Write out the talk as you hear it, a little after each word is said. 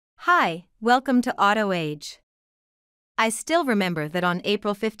Hi, welcome to Auto Age. I still remember that on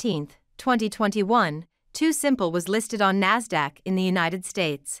April 15, 2021, TuSimple was listed on NASDAQ in the United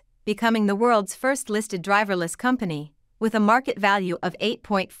States, becoming the world's first listed driverless company, with a market value of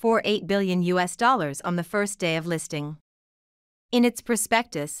 $8.48 billion on the first day of listing. In its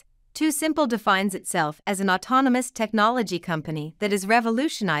prospectus, TuSimple defines itself as an autonomous technology company that is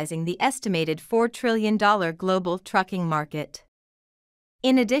revolutionizing the estimated $4 trillion global trucking market.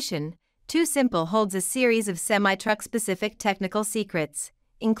 In addition, TuSimple holds a series of semi-truck-specific technical secrets,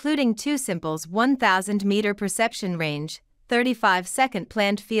 including TuSimple's 1,000-meter perception range, 35-second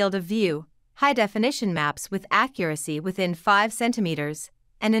planned field of view, high-definition maps with accuracy within 5 centimeters,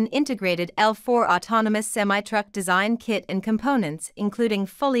 and an integrated L4 autonomous semi-truck design kit and components including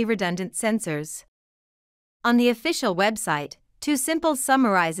fully redundant sensors. On the official website, TuSimple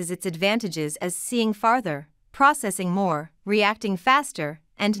summarizes its advantages as seeing farther, processing more, reacting faster,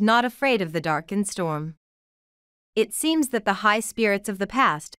 and not afraid of the dark and storm. It seems that the high spirits of the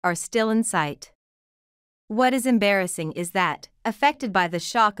past are still in sight. What is embarrassing is that, affected by the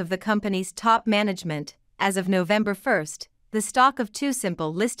shock of the company's top management, as of November 1st, the stock of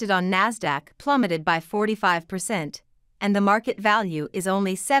TuSimple listed on NASDAQ plummeted by 45%, and the market value is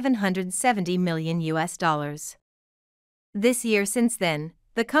only $770 million. This year since then,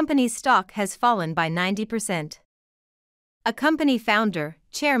 the company's stock has fallen by 90%. A company founder,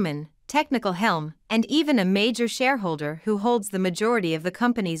 chairman, technical helm, and even a major shareholder who holds the majority of the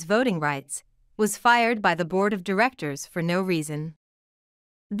company's voting rights, was fired by the board of directors for no reason.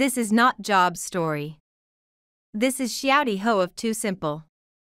 This is not Jobs' story. This is Xiaodi Ho of TuSimple.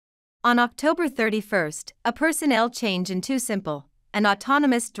 On October 31st, a personnel change in TuSimple, an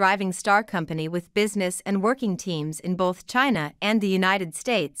autonomous driving star company with business and working teams in both China and the United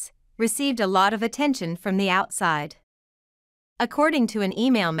States, received a lot of attention from the outside. According to an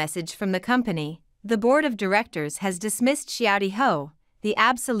email message from the company, the board of directors has dismissed Xiaodi Ho, the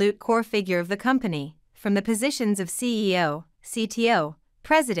absolute core figure of the company, from the positions of CEO, CTO,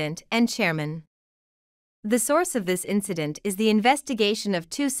 president, and chairman. The source of this incident is the investigation of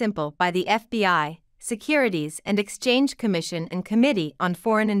TuSimple by the FBI, Securities and Exchange Commission and Committee on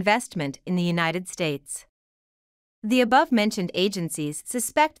Foreign Investment in the United States. The above-mentioned agencies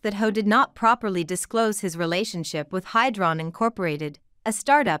suspect that Ho did not properly disclose his relationship with Hydron Incorporated, a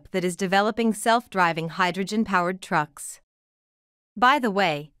startup that is developing self-driving hydrogen-powered trucks. By the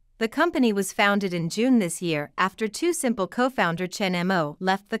way, the company was founded in June this year after TuSimple co-founder Chen Mo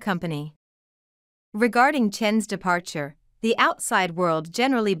left the company. Regarding Chen's departure, the outside world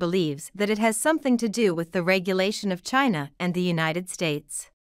generally believes that it has something to do with the regulation of China and the United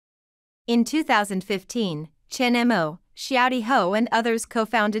States. In 2015, Chen Mo, Xiaodi Ho and others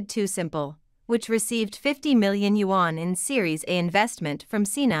co-founded TuSimple, which received 50 million yuan in Series A investment from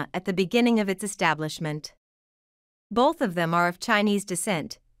Sina at the beginning of its establishment. Both of them are of Chinese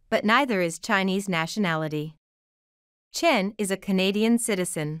descent, but neither is Chinese nationality. Chen is a Canadian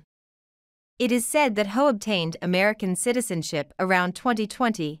citizen. It is said that Ho obtained American citizenship around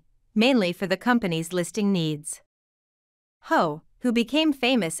 2020, mainly for the company's listing needs. Ho, who became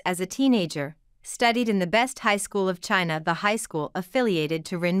famous as a teenager, studied in the best high school of China, the high school affiliated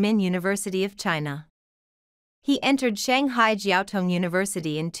to Renmin University of China. He entered Shanghai Jiaotong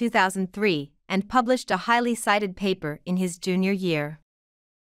University in 2003 and published a highly cited paper in his junior year.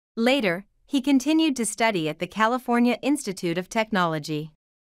 Later, he continued to study at the California Institute of Technology.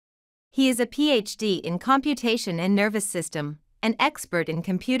 He is a PhD in computation and nervous system, an expert in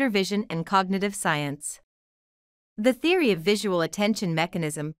computer vision and cognitive science. The theory of visual attention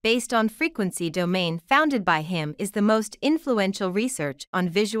mechanism based on frequency domain founded by him is the most influential research on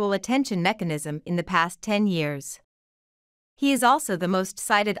visual attention mechanism in the past 10 years. He is also the most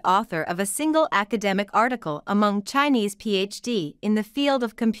cited author of a single academic article among Chinese PhD in the field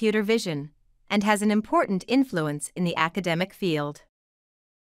of computer vision, and has an important influence in the academic field.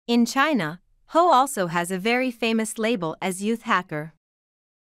 In China, Ho also has a very famous label as youth hacker.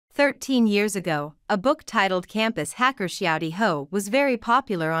 13 years ago, a book titled Campus Hacker Xiaodi Ho was very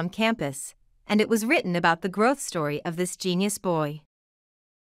popular on campus, and it was written about the growth story of this genius boy.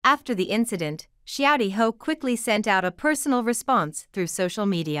 After the incident, Xiaodi Ho quickly sent out a personal response through social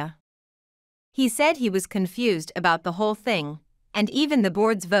media. He said he was confused about the whole thing, and even the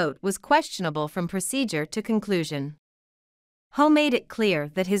board's vote was questionable from procedure to conclusion. Ho made it clear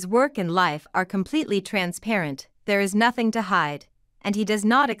that his work and life are completely transparent, there is nothing to hide, and he does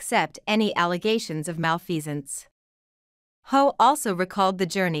not accept any allegations of malfeasance. Ho also recalled the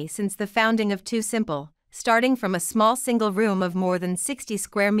journey since the founding of TuSimple, starting from a small single room of more than 60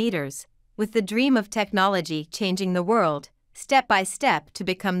 square meters, with the dream of technology changing the world, step by step to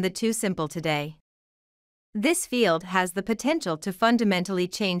become the too simple today. This field has the potential to fundamentally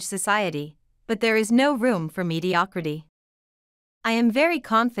change society, but there is no room for mediocrity. I am very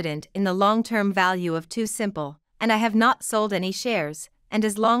confident in the long-term value of Too Simple, and I have not sold any shares, and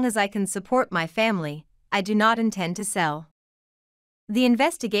as long as I can support my family, I do not intend to sell. The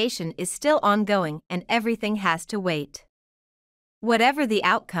investigation is still ongoing and everything has to wait. Whatever the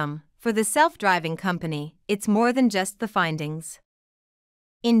outcome, for the self-driving company, it's more than just the findings.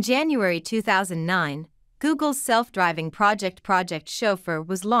 In January 2009, Google's self-driving Project Chauffeur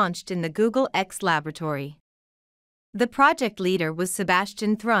was launched in the Google X laboratory. The project leader was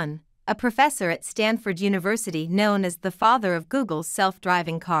Sebastian Thrun, a professor at Stanford University known as the father of Google's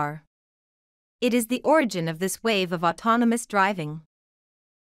self-driving car. It is the origin of this wave of autonomous driving.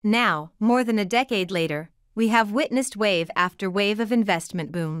 Now, more than a decade later, we have witnessed wave after wave of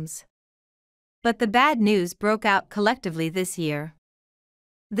investment booms. But the bad news broke out collectively this year.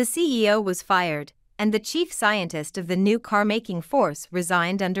 The CEO was fired, and the chief scientist of the new car-making force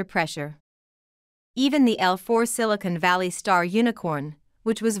resigned under pressure. Even the L4 Silicon Valley star unicorn,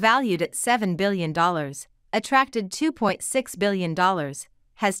 which was valued at $7 billion, attracted $2.6 billion,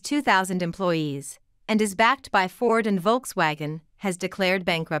 has 2,000 employees, and is backed by Ford and Volkswagen, has declared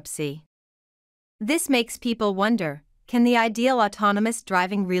bankruptcy. This makes people wonder, can the ideal autonomous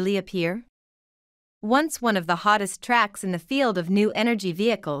driving really appear? Once one of the hottest tracks in the field of new energy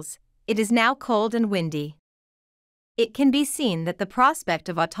vehicles, it is now cold and windy. It can be seen that the prospect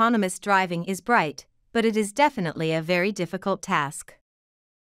of autonomous driving is bright, but it is definitely a very difficult task.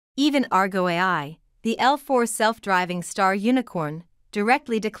 Even Argo AI, the L4 self-driving star unicorn,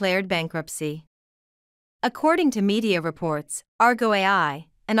 directly declared bankruptcy. According to media reports, Argo AI,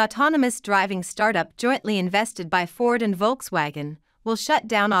 an autonomous driving startup jointly invested by Ford and Volkswagen, will shut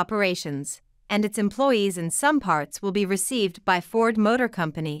down operations, and its employees in some parts will be received by Ford Motor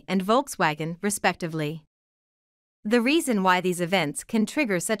Company and Volkswagen, respectively. The reason why these events can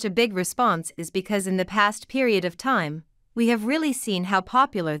trigger such a big response is because in the past period of time, we have really seen how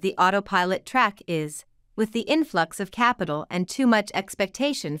popular the autopilot track is, with the influx of capital and too much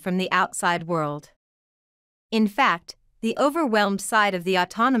expectation from the outside world. In fact, the overwhelmed side of the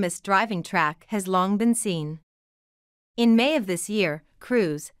autonomous driving track has long been seen. In May of this year,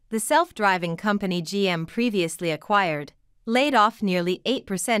 Cruise, the self-driving company GM previously acquired, laid off nearly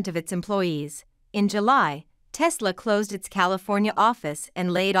 8% of its employees. In July, Tesla closed its California office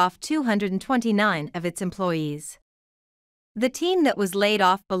and laid off 229 of its employees. The team that was laid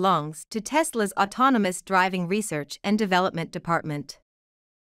off belongs to Tesla's Autonomous Driving Research and Development Department.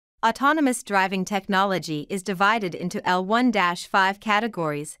 Autonomous driving technology is divided into L1-5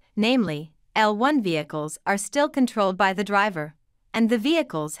 categories, namely, L1 vehicles are still controlled by the driver, and the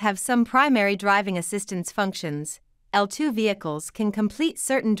vehicles have some primary driving assistance functions. L2 vehicles can complete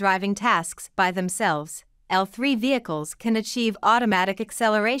certain driving tasks by themselves. L3 vehicles can achieve automatic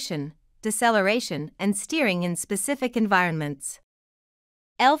acceleration, deceleration, and steering in specific environments.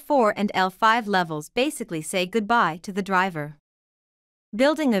 L4 and L5 levels basically say goodbye to the driver.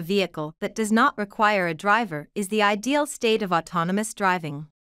 Building a vehicle that does not require a driver is the ideal state of autonomous driving.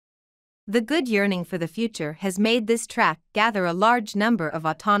 The good yearning for the future has made this track gather a large number of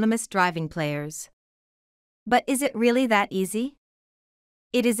autonomous driving players. But is it really that easy?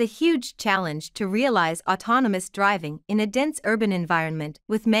 It is a huge challenge to realize autonomous driving in a dense urban environment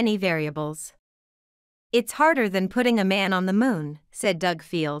with many variables. It's harder than putting a man on the moon, said Doug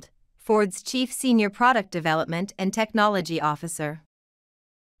Field, Ford's chief senior product development and technology officer.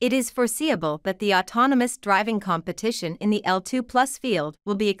 It is foreseeable that the autonomous driving competition in the L2+ field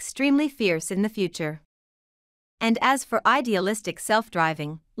will be extremely fierce in the future. And as for idealistic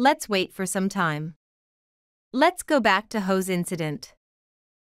self-driving, let's wait for some time. Let's go back to Ho's incident.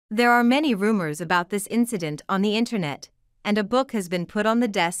 There are many rumors about this incident on the internet, and a book has been put on the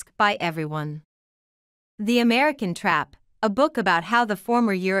desk by everyone. The American Trap, a book about how the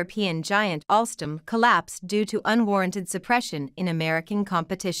former European giant Alstom collapsed due to unwarranted suppression in American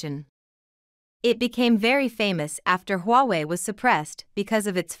competition. It became very famous after Huawei was suppressed because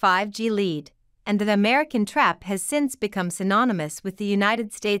of its 5G lead, and the American Trap has since become synonymous with the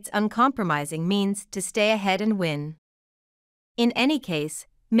United States' uncompromising means to stay ahead and win. In any case,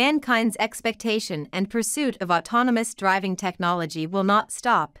 mankind's expectation and pursuit of autonomous driving technology will not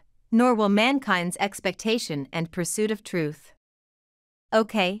stop, nor will mankind's expectation and pursuit of truth.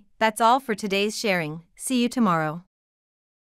 Okay, that's all for today's sharing. See you tomorrow.